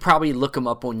 you can probably look them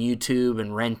up on YouTube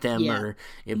and rent them,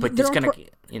 but it's gonna,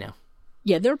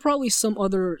 Yeah, there are probably some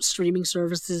other streaming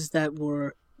services that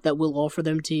will offer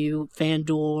them to you,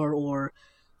 Fandor or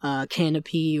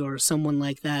Canopy or someone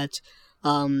like that.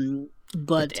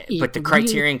 But the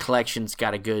Criterion Collection's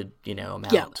got a good,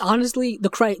 amount. Yeah, honestly,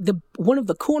 the one of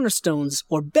the cornerstones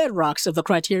or bedrocks of the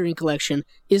Criterion Collection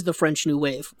is the French New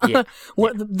Wave. Yeah.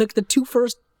 The two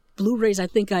first Blu-rays I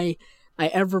think I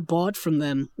ever bought from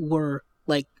them were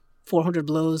like 400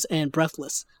 Blows and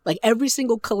Breathless. Like every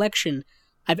single collection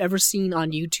I've ever seen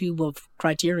on YouTube of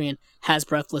Criterion has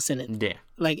Breathless in it. Yeah.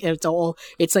 Like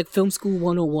it's like Film School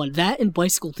 101. That and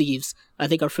Bicycle Thieves I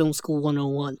think are Film School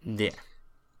 101. Yeah.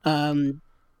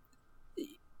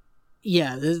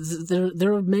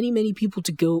 There are many people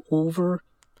to go over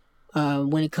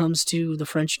when it comes to the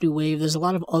French New Wave. There's a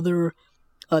lot of other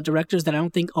directors that I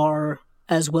don't think are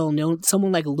as well known.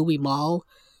 Someone like Louis Malle,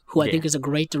 who I think is a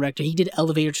great director. He did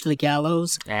Elevator to the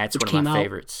Gallows. That's one of my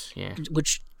favorites. Yeah,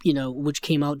 which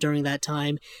came out during that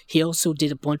time. He also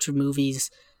did a bunch of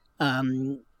movies.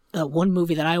 One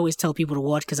movie that I always tell people to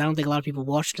watch because I don't think a lot of people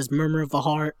watch it is Murmur of the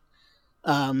Heart.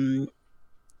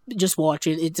 Just watch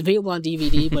it. It's available on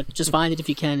DVD, but just find it if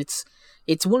you can.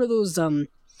 It's one of those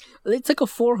it's like a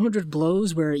 400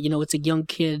 Blows where it's a young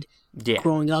kid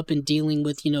growing up and dealing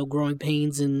with growing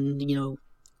pains and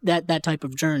that type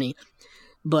of journey.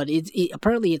 But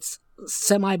apparently it's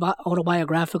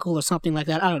semi-autobiographical or something like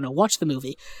that. I don't know. Watch the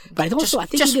movie. But also, I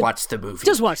think just watch the movie.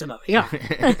 Just watch the movie. Yeah.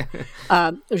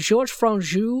 Georges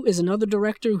Franju is another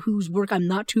director whose work I'm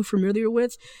not too familiar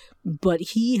with, but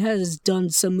he has done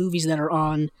some movies that are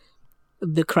on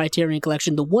the Criterion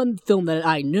Collection. The one film that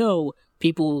I know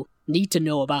people need to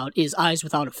know about is Eyes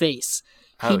Without a Face.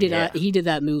 He did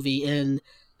that movie, and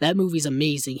that movie's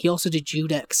amazing. He also did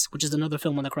Judex, which is another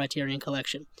film on the Criterion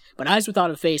Collection. But Eyes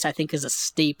Without a Face, I think, is a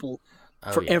staple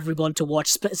for everyone to watch,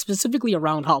 specifically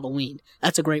around Halloween.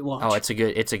 That's a great watch. Oh, it's a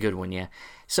good one, yeah.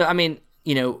 So, I mean,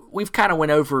 we've kind of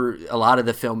went over a lot of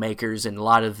the filmmakers and a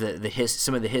lot of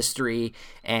some of the history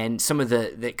and some of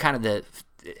the kind of the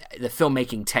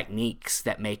filmmaking techniques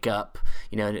that make up,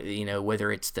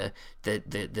 whether it's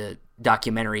the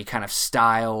documentary kind of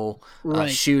style,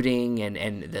 shooting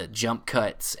and the jump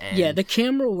cuts. And the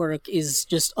camera work is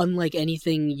just unlike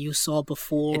anything you saw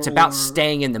before. It's about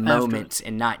staying in the moment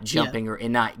and not jumping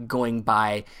and not going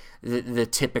by the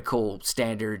typical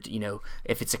standard.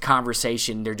 If it's a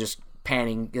conversation, they're just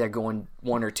panning, they're going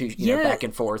one or two, back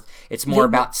and forth. It's more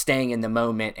about staying in the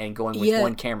moment and going with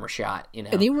one camera shot, And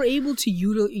they were able to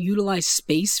utilize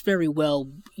space very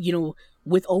well,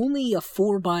 with only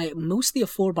mostly a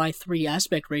 4:3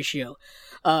 aspect ratio.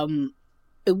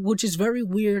 Which is very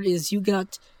weird, is you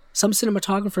got some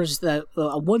cinematographers that,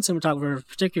 one cinematographer in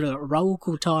particular, Raoul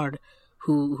Coulthard,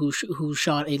 who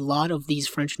shot a lot of these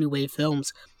French New Wave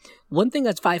films. One thing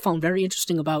I found very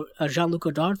interesting about Jean-Luc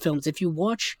Godard films, if you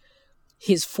watch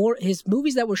his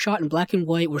movies that were shot in black and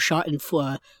white were shot in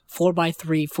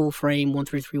 4:3 full frame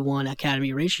 1331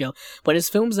 Academy ratio, but his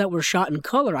films that were shot in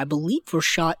color, I believe, were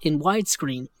shot in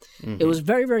widescreen. Mm-hmm. It was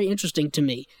very, very interesting to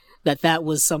me that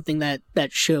was something that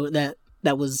showed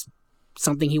that was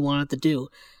something he wanted to do.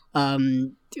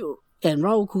 And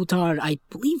Raoul Coulthard, I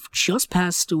believe, just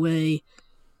passed away.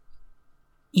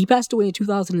 He passed away in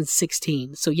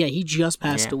 2016. So yeah, he just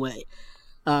passed away.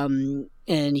 And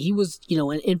he was,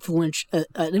 an influence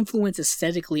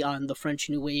aesthetically on the French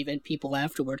New Wave and people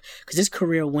afterward, because his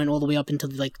career went all the way up into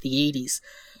the 80s.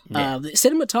 The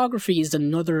cinematography is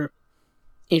another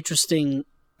interesting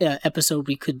episode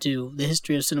we could do, the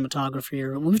history of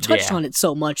cinematography. We've touched on it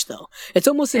so much, though. It's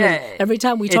almost every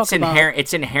time we talk about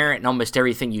it's inherent in almost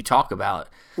everything you talk about.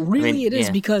 Really, it is,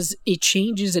 because it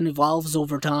changes and evolves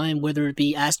over time, whether it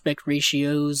be aspect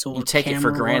ratios or you take camera it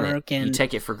for granted. Work and, you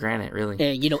take it for granted, really.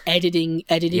 Editing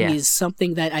is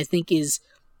something that I think is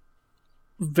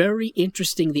very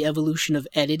interesting. The evolution of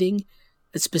editing,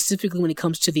 specifically when it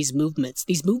comes to these movements.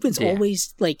 These movements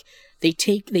always they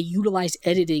utilize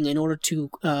editing in order to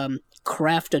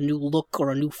craft a new look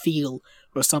or a new feel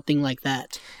or something like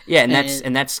that. Yeah,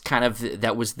 and that's kind of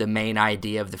that was the main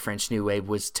idea of the French New Wave,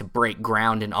 was to break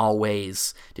ground in all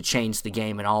ways, to change the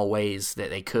game in all ways that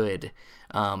they could,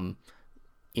 for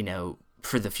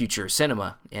the future of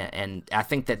cinema. And I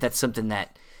think that's something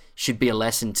that should be a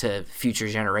lesson to future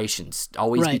generations.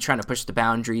 Always be trying to push the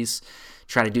boundaries,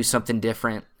 try to do something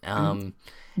different.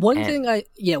 One thing I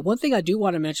do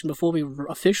want to mention before we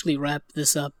officially wrap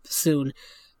this up soon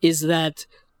is that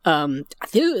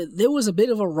there was a bit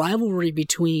of a rivalry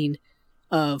between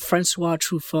Francois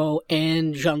Truffaut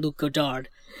and Jean-Luc Godard,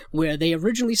 where they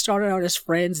originally started out as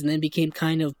friends and then became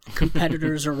kind of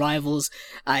competitors or rivals.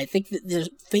 I think that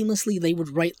famously they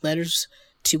would write letters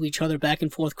to each other back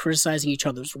and forth, criticizing each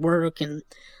other's work and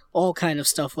all kind of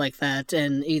stuff like that.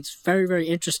 And it's very, very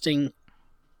interesting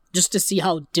just to see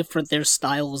how different their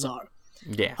styles are.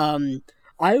 Yeah.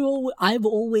 I've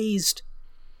always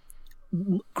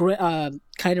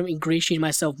kind of ingratiated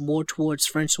myself more towards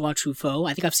Francois Truffaut.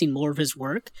 I think I've seen more of his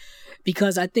work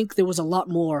because I think there was a lot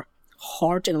more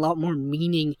heart and a lot more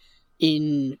meaning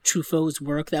in Truffaut's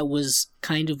work that was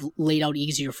kind of laid out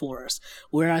easier for us.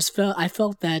 Whereas I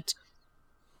felt that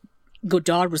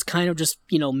Godard was kind of just,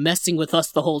 messing with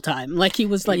us the whole time. Like, he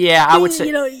was like, I would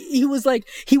say,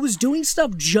 he was doing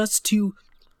stuff just to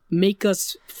make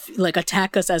us,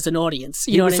 attack us as an audience.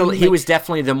 You know what I mean? He was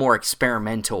definitely the more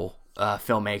experimental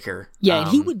filmmaker. Yeah, and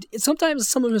he would, sometimes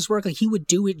some of his work, he would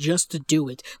do it just to do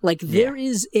it. There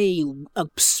is a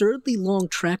absurdly long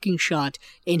tracking shot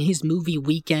in his movie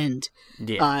Weekend,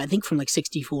 I think from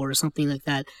 64 or something like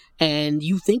that, and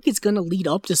you think it's going to lead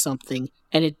up to something,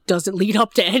 and it doesn't lead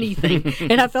up to anything.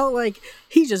 And I felt like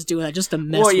he's just doing that just to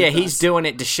mess with us. He's doing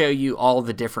it to show you all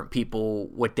the different people,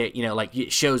 what they,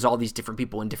 it shows all these different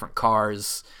people in different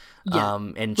cars,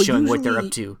 and showing what they're up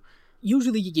to.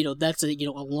 Usually, that's a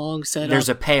long setup. There's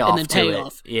a payoff and then to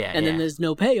payoff, it. And then there's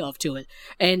no payoff to it.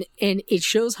 And it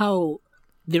shows how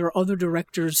there are other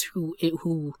directors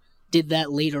who did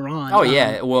that later on. Oh,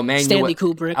 yeah. Well, Stanley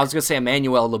Kubrick. I was going to say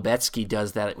Emmanuel Lubezki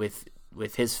does that with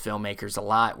his filmmakers a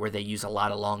lot, where they use a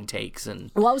lot of long takes.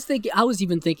 And well, I was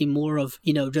even thinking more of,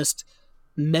 just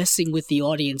messing with the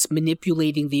audience,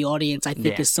 manipulating the audience, I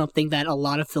think is something that a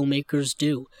lot of filmmakers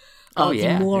do.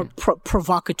 More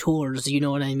provocateurs, you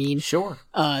know what I mean? Sure.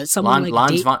 Someone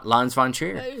Lars von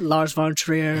Trier. Lars von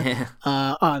Trier.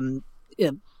 I'm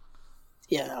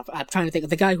trying to think of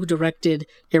the guy who directed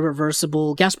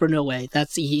Irreversible, Gaspar Noé.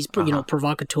 He's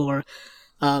provocateur.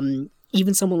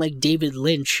 Even someone like David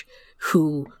Lynch,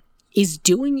 who he's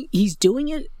doing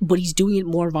it, but he's doing it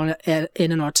more of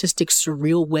in an artistic,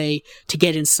 surreal way to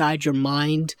get inside your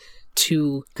mind.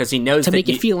 Because he knows to make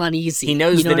it feel uneasy. He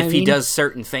knows that if he does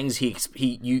certain things,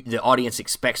 the audience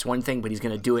expects one thing, but he's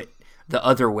going to do it the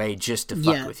other way just to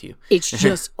fuck with you. It's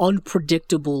just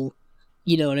unpredictable.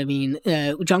 You know what I mean?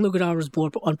 Jean-Luc Godard was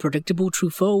more unpredictable.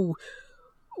 Truffaut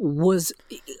was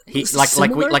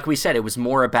like we said, it was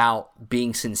more about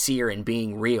being sincere and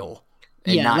being real,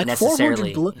 and not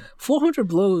necessarily. 400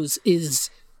 Blows is,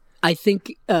 I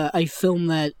think, a film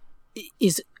that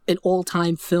is an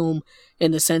all-time film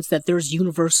in the sense that there's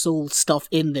universal stuff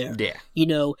in there. Yeah.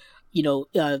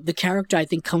 The character, I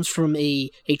think, comes from a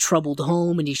troubled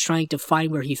home, and he's trying to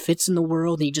find where he fits in the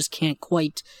world, and he just can't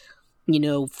quite,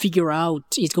 figure out.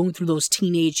 He's going through those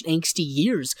teenage angsty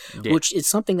years, which is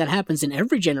something that happens in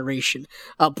every generation.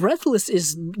 Breathless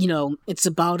is, it's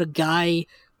about a guy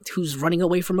who's running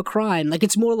away from a crime. Like,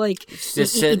 it's more like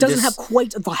it doesn't have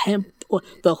quite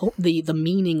the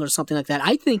meaning or something like that.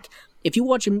 I think if you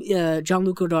watch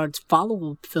Jean-Luc Godard's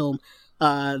follow-up film,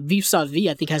 Vive sa vie,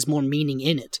 I think has more meaning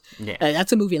in it. Yeah.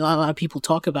 That's a movie a lot of people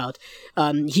talk about.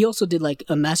 He also did like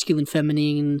a masculine,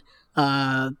 feminine,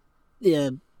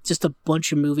 just a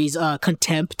bunch of movies.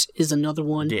 Contempt is another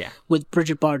one with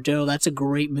Brigitte Bardot. That's a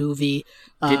great movie.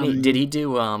 Did he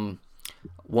do A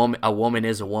Woman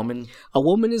is a Woman? A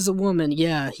Woman is a Woman,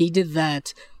 yeah. He did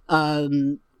that.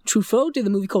 Truffaut did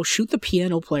the movie called Shoot the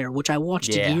Piano Player, which I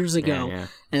watched years ago. Yeah.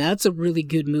 And that's a really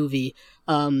good movie.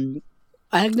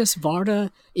 Agnes Varda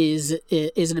is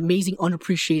an amazing,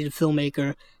 unappreciated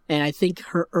filmmaker, and I think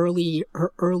her early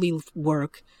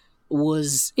work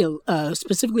was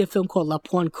specifically a film called La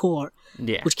Pointe Courte,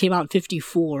 which came out in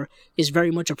 '54, is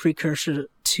very much a precursor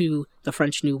to the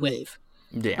French New Wave.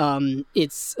 Yeah.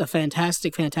 It's a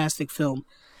fantastic, fantastic film.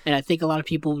 And I think a lot of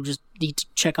people just need to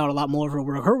check out a lot more of her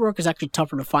work. Her work is actually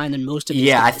tougher to find than most of these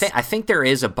guys. I think there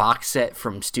is a box set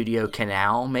from Studio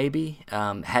Canal, maybe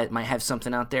might have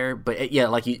something out there. But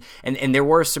and there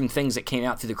were some things that came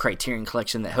out through the Criterion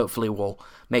Collection that hopefully will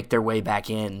make their way back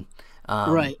in.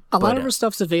 Right. A lot of her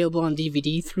stuff's available on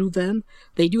DVD through them.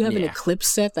 They do have an Eclipse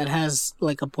set that has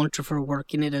like a bunch of her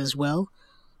work in it as well.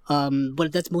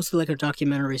 But that's mostly like her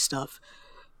documentary stuff.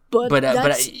 But we've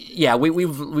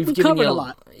given you a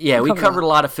lot. Yeah, we covered a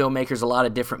lot of filmmakers, a lot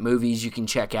of different movies you can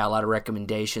check out, a lot of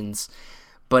recommendations.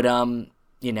 But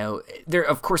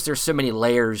there's so many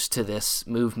layers to this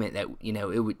movement that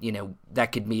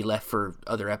that could be left for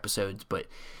other episodes. But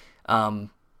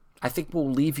I think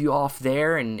we'll leave you off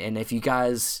there. And if you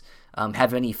guys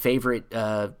have any favorite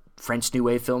French New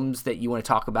Wave films that you want to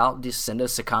talk about, just send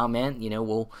us a comment.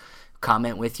 We'll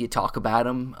comment with you, talk about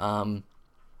them.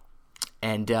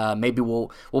 And maybe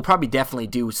we'll probably definitely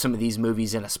do some of these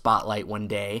movies in a spotlight one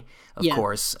day. Of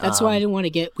course, that's why I didn't want to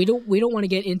get we don't want to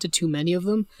get into too many of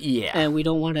them. Yeah, and we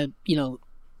don't want to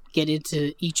get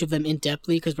into each of them in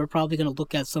depthly because we're probably going to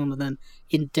look at some of them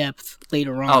in depth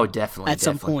later on. Oh, definitely.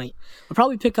 Some point, we'll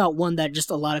probably pick out one that just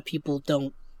a lot of people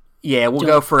don't. Yeah, we'll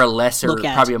go for a lesser,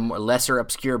 probably a lesser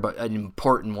obscure, but an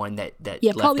important one that left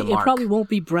a mark. It probably won't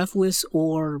be Breathless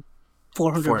or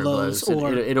 400 Blows,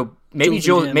 or it'll maybe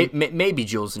Jules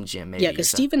and Jim. Maybe, because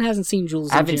Steven hasn't seen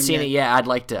Jules. I haven't seen it yet. I'd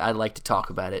like to talk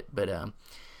about it, but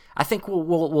I think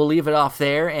we'll leave it off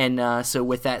there. And so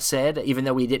with that said, even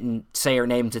though we didn't say our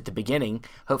names at the beginning,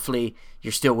 hopefully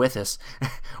you're still with us.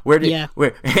 Andrew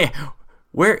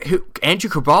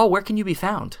Cabral, where can you be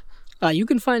found? You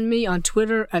can find me on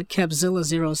Twitter at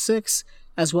Capzilla06,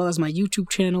 as well as my YouTube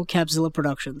channel, Capzilla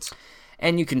Productions.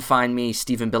 And you can find me,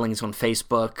 Stephen Billings, on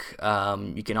Facebook.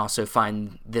 You can also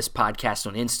find this podcast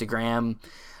on Instagram,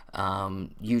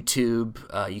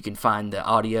 YouTube. You can find the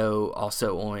audio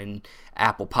also on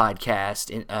Apple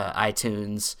Podcast,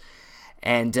 iTunes.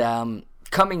 And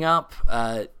coming up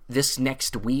this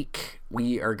next week,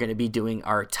 we are going to be doing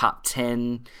our top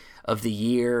 10 of the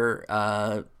year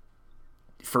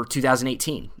for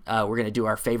 2018. We're going to do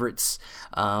our favorites.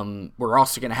 We're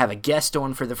also going to have a guest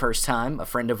on for the first time, a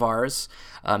friend of ours,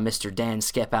 Mr. Dan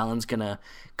Skep Allen's going to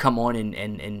come on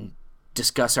and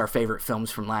discuss our favorite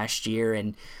films from last year.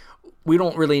 And we're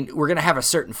going to have a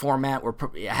certain format.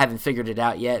 I haven't figured it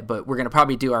out yet, but we're going to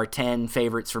probably do our 10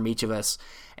 favorites from each of us.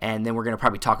 And then we're going to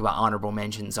probably talk about honorable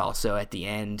mentions also at the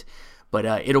end. But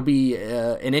it'll be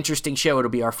an interesting show.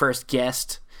 It'll be our first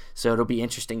guest. So it'll be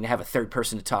interesting to have a third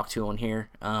person to talk to on here.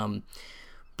 That,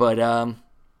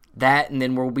 and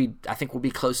then I think we'll be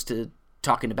close to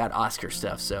talking about Oscar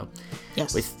stuff. So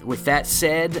yes. With that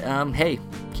said, hey,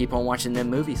 keep on watching them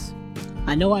movies.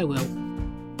 I know I will.